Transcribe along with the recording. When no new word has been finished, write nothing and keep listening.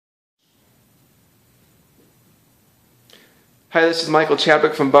Hi, this is Michael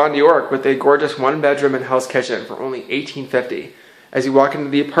Chadwick from Bond, New York with a gorgeous one-bedroom and house kitchen for only $18.50. As you walk into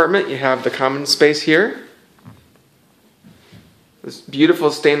the apartment, you have the common space here. This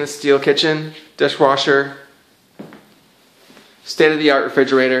beautiful stainless steel kitchen, dishwasher, state-of-the-art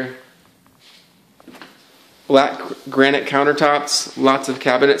refrigerator, black granite countertops, lots of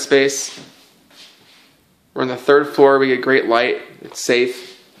cabinet space. We're on the third floor. We get great light. It's safe.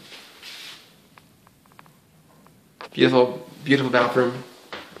 Beautiful, beautiful bathroom.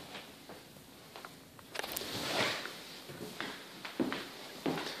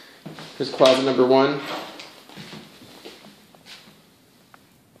 Here's closet number 1.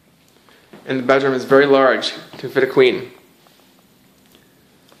 And the bedroom is very large to fit a queen.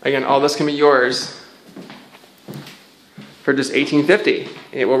 Again, all this can be yours for just $18.50.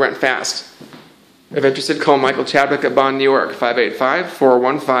 It will rent fast. If interested, call Michael Chadwick at Bond, New York,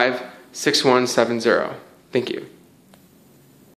 585-415-6170. Thank you.